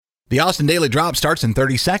The Austin Daily Drop starts in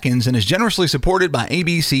 30 seconds and is generously supported by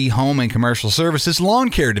ABC Home and Commercial Services Lawn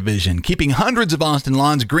Care Division, keeping hundreds of Austin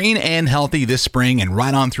lawns green and healthy this spring and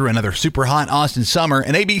right on through another super hot Austin summer.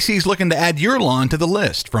 And ABC's looking to add your lawn to the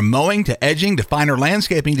list. From mowing to edging to finer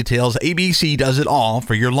landscaping details, ABC does it all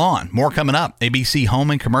for your lawn. More coming up.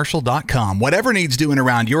 ABCHomeandCommercial.com. Whatever needs doing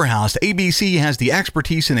around your house, ABC has the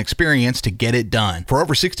expertise and experience to get it done. For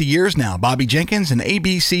over 60 years now, Bobby Jenkins and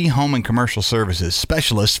ABC Home and Commercial Services,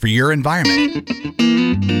 specialists for your environment.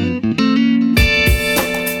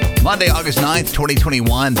 Monday, August 9th,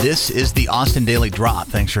 2021. This is the Austin Daily Drop.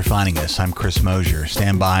 Thanks for finding us. I'm Chris Mosier.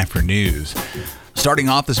 Stand by for news. Starting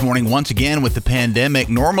off this morning once again with the pandemic.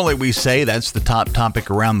 Normally we say that's the top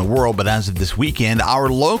topic around the world, but as of this weekend, our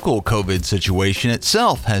local COVID situation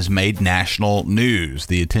itself has made national news.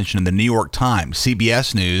 The attention of the New York Times,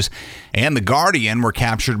 CBS News, and The Guardian were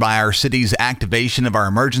captured by our city's activation of our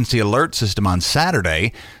emergency alert system on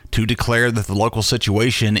Saturday to declare that the local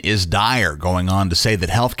situation is dire, going on to say that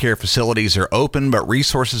healthcare facilities are open, but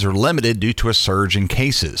resources are limited due to a surge in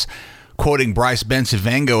cases. Quoting Bryce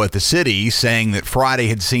Bencivengo at the city, saying that Friday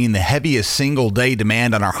had seen the heaviest single-day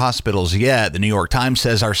demand on our hospitals yet, the New York Times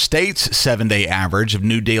says our state's 7-day average of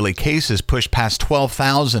new daily cases pushed past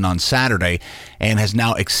 12,000 on Saturday and has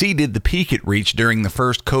now exceeded the peak it reached during the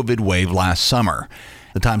first COVID wave last summer.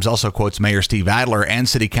 The Times also quotes Mayor Steve Adler and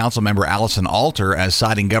City Council member Allison Alter as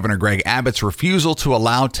citing Governor Greg Abbott's refusal to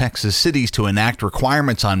allow Texas cities to enact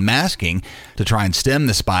requirements on masking to try and stem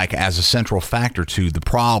the spike as a central factor to the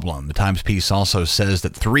problem. The Times piece also says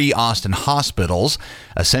that 3 Austin hospitals,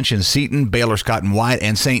 Ascension Seton, Baylor Scott and White,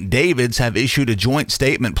 and St. David's, have issued a joint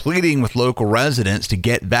statement pleading with local residents to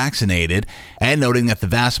get vaccinated and noting that the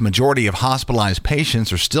vast majority of hospitalized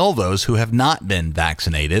patients are still those who have not been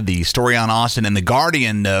vaccinated. The story on Austin and The Guardian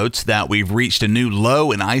notes that we've reached a new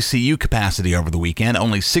low in ICU capacity over the weekend,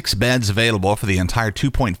 only 6 beds available for the entire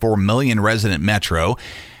 2.4 million resident metro,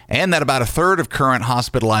 and that about a third of current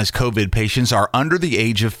hospitalized COVID patients are under the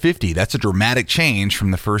age of 50. That's a dramatic change from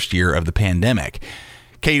the first year of the pandemic.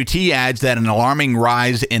 KUT adds that an alarming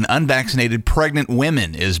rise in unvaccinated pregnant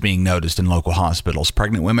women is being noticed in local hospitals.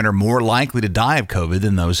 Pregnant women are more likely to die of COVID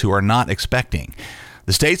than those who are not expecting.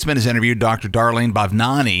 The Statesman has interviewed Dr. Darlene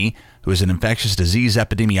Bhavnani, who is an infectious disease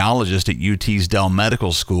epidemiologist at UT's Dell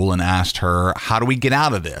Medical School, and asked her, how do we get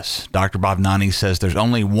out of this? Dr. Bhavnani says there's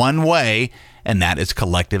only one way, and that is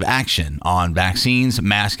collective action on vaccines,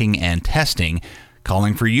 masking, and testing,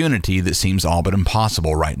 calling for unity that seems all but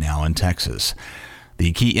impossible right now in Texas.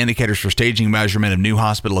 The key indicators for staging measurement of new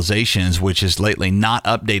hospitalizations, which is lately not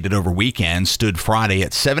updated over weekends, stood Friday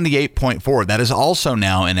at 78.4. That is also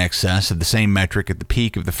now in excess of the same metric at the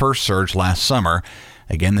peak of the first surge last summer.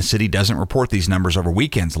 Again, the city doesn't report these numbers over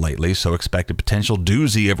weekends lately, so expect a potential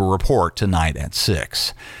doozy of a report tonight at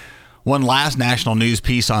 6. One last national news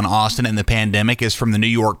piece on Austin and the pandemic is from the New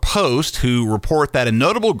York Post, who report that a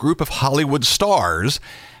notable group of Hollywood stars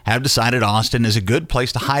have decided Austin is a good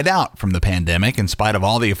place to hide out from the pandemic in spite of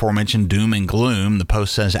all the aforementioned doom and gloom. The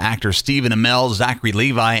Post says actors Stephen Amell, Zachary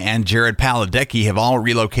Levi, and Jared Padalecki have all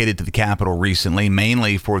relocated to the capital recently,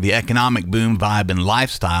 mainly for the economic boom, vibe, and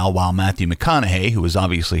lifestyle, while Matthew McConaughey, who was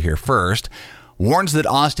obviously here first, warns that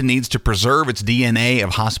Austin needs to preserve its DNA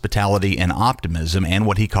of hospitality and optimism and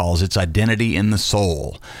what he calls its identity in the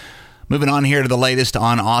soul. Moving on here to the latest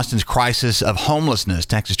on Austin's crisis of homelessness.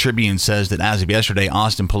 Texas Tribune says that as of yesterday,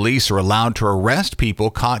 Austin police are allowed to arrest people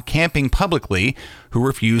caught camping publicly who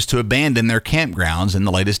refuse to abandon their campgrounds in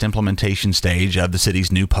the latest implementation stage of the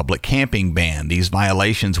city's new public camping ban. These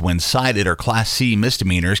violations, when cited, are Class C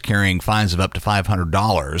misdemeanors carrying fines of up to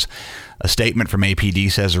 $500. A statement from APD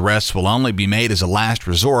says arrests will only be made as a last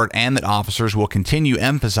resort and that officers will continue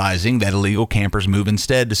emphasizing that illegal campers move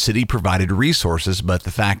instead to city-provided resources, but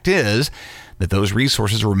the fact is that those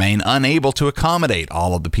resources remain unable to accommodate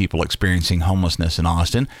all of the people experiencing homelessness in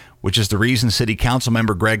Austin, which is the reason City Council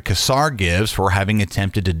member Greg Casar gives for having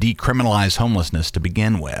attempted to decriminalize homelessness to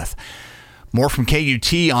begin with. More from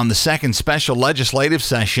KUT on the second special legislative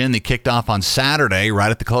session that kicked off on Saturday,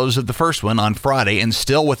 right at the close of the first one on Friday, and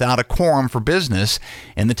still without a quorum for business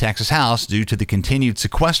in the Texas House due to the continued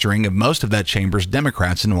sequestering of most of that chamber's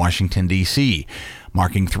Democrats in Washington, D.C.,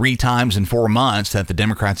 marking 3 times in 4 months that the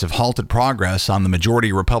Democrats have halted progress on the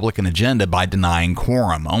majority Republican agenda by denying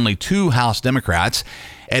quorum. Only 2 House Democrats,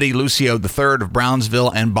 Eddie Lucio III of Brownsville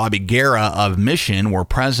and Bobby Guerra of Mission, were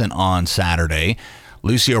present on Saturday.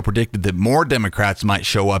 Lucio predicted that more Democrats might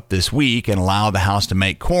show up this week and allow the House to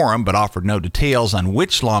make quorum, but offered no details on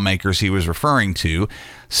which lawmakers he was referring to.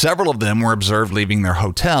 Several of them were observed leaving their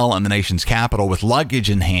hotel in the nation's capital with luggage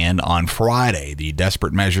in hand on Friday. The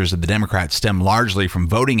desperate measures of the Democrats stem largely from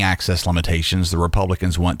voting access limitations the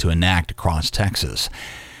Republicans want to enact across Texas.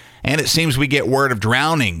 And it seems we get word of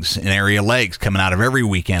drownings in area lakes coming out of every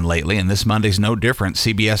weekend lately, and this Monday's no different.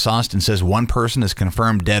 CBS Austin says one person is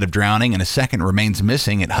confirmed dead of drowning and a second remains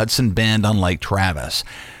missing at Hudson Bend on Lake Travis.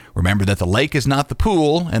 Remember that the lake is not the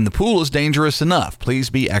pool, and the pool is dangerous enough.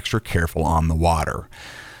 Please be extra careful on the water.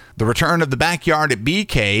 The return of the backyard at Bee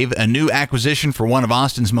Cave, a new acquisition for one of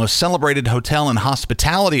Austin's most celebrated hotel and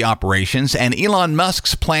hospitality operations, and Elon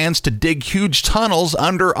Musk's plans to dig huge tunnels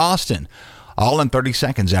under Austin. All in 30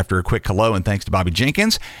 seconds after a quick hello and thanks to Bobby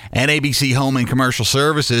Jenkins and ABC Home and Commercial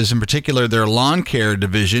Services, in particular their lawn care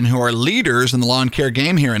division, who are leaders in the lawn care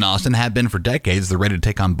game here in Austin, have been for decades. They're ready to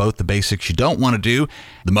take on both the basics you don't want to do,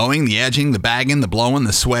 the mowing, the edging, the bagging, the blowing,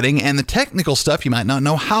 the sweating, and the technical stuff you might not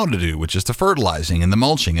know how to do, which is the fertilizing and the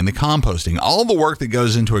mulching and the composting. All the work that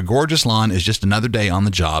goes into a gorgeous lawn is just another day on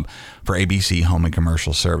the job for ABC Home and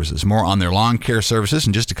Commercial Services. More on their lawn care services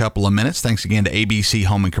in just a couple of minutes. Thanks again to ABC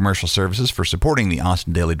Home and Commercial Services for supporting the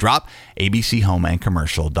Austin Daily Drop,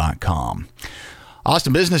 abchomeandcommercial.com.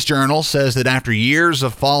 Austin Business Journal says that after years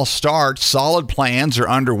of false starts, solid plans are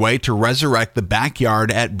underway to resurrect the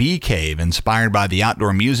backyard at Bee Cave, inspired by the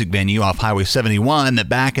outdoor music venue off Highway 71 that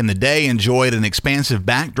back in the day enjoyed an expansive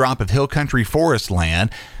backdrop of hill country forest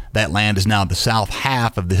land. That land is now the south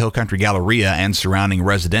half of the Hill Country Galleria and surrounding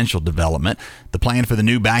residential development. The plan for the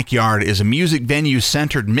new backyard is a music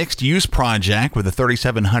venue-centered mixed-use project with a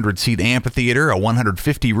 3,700-seat amphitheater, a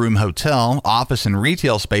 150-room hotel, office and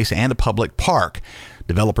retail space, and a public park.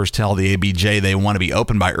 Developers tell the ABJ they want to be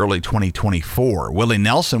open by early 2024. Willie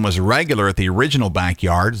Nelson was a regular at the original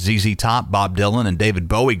backyard. ZZ Top, Bob Dylan, and David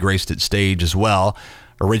Bowie graced its stage as well.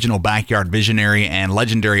 Original backyard visionary and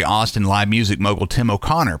legendary Austin live music mogul Tim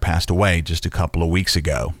O'Connor passed away just a couple of weeks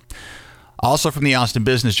ago. Also from the Austin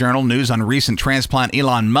Business Journal, news on recent transplant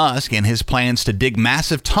Elon Musk and his plans to dig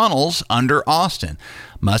massive tunnels under Austin.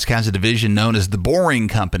 Musk has a division known as the Boring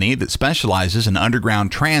Company that specializes in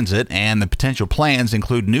underground transit, and the potential plans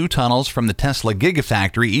include new tunnels from the Tesla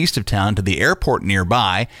Gigafactory east of town to the airport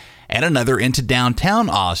nearby, and another into downtown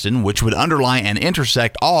Austin, which would underlie and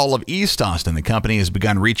intersect all of East Austin. The company has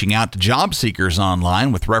begun reaching out to job seekers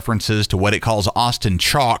online with references to what it calls Austin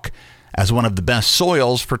Chalk as one of the best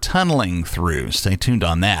soils for tunneling through. Stay tuned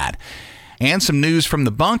on that. And some news from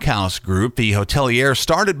the Bunkhouse Group, the hotelier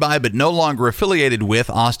started by but no longer affiliated with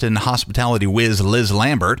Austin hospitality whiz Liz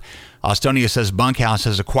Lambert. Austonia says Bunkhouse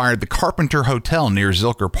has acquired the Carpenter Hotel near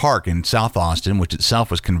Zilker Park in South Austin, which itself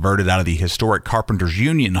was converted out of the historic Carpenters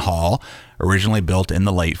Union Hall, originally built in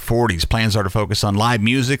the late 40s. Plans are to focus on live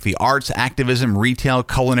music, the arts, activism, retail,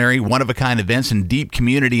 culinary, one-of-a-kind events, and deep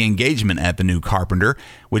community engagement at the new Carpenter,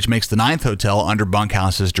 which makes the 9th hotel under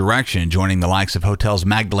Bunkhouse's direction, joining the likes of Hotels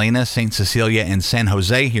Magdalena, St. Cecilia, and San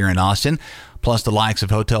Jose here in Austin, plus the likes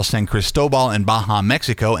of Hotel San Cristobal in Baja,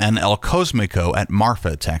 Mexico, and El Cosmico at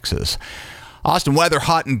Marfa, Texas. Austin weather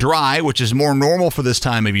hot and dry, which is more normal for this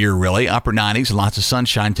time of year, really. Upper 90s and lots of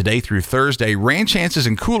sunshine today through Thursday. Rain chances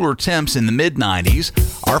and cooler temps in the mid-90s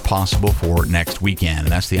are possible for next weekend. And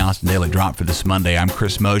that's the Austin Daily Drop for this Monday. I'm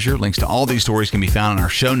Chris Mosier. Links to all these stories can be found on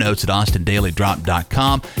our show notes at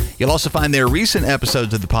austindailydrop.com. You'll also find there recent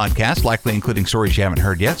episodes of the podcast, likely including stories you haven't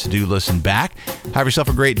heard yet, so do listen back. Have yourself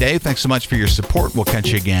a great day. Thanks so much for your support. We'll catch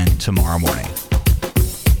you again tomorrow morning.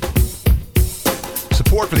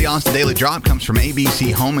 Support for the Austin Daily Drop comes from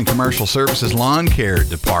ABC Home and Commercial Services Lawn Care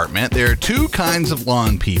Department. There are two kinds of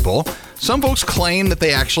lawn people. Some folks claim that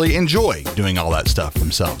they actually enjoy doing all that stuff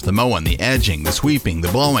themselves. The mowing, the edging, the sweeping,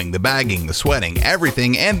 the blowing, the bagging, the sweating,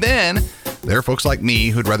 everything. And then there are folks like me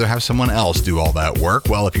who'd rather have someone else do all that work.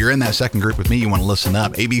 Well, if you're in that second group with me, you want to listen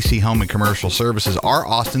up. ABC Home and Commercial Services are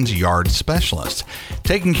Austin's yard specialists,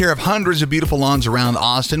 taking care of hundreds of beautiful lawns around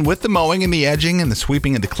Austin with the mowing and the edging and the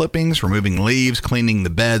sweeping and the clippings, removing leaves, cleaning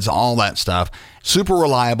the beds, all that stuff. Super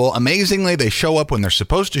reliable. Amazingly, they show up when they're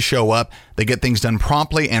supposed to show up. They get things done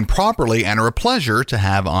promptly and properly and are a pleasure to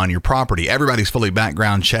have on your property. Everybody's fully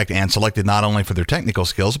background checked and selected not only for their technical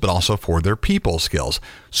skills, but also for their people skills.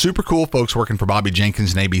 Super cool folks working for Bobby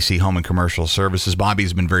Jenkins and ABC Home and Commercial Services.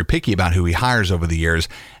 Bobby's been very picky about who he hires over the years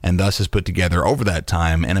and thus has put together over that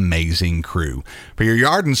time an amazing crew. For your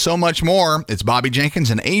yard and so much more, it's Bobby Jenkins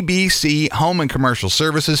and ABC Home and Commercial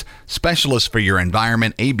Services, specialists for your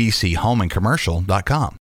environment, abchomeandcommercial.com.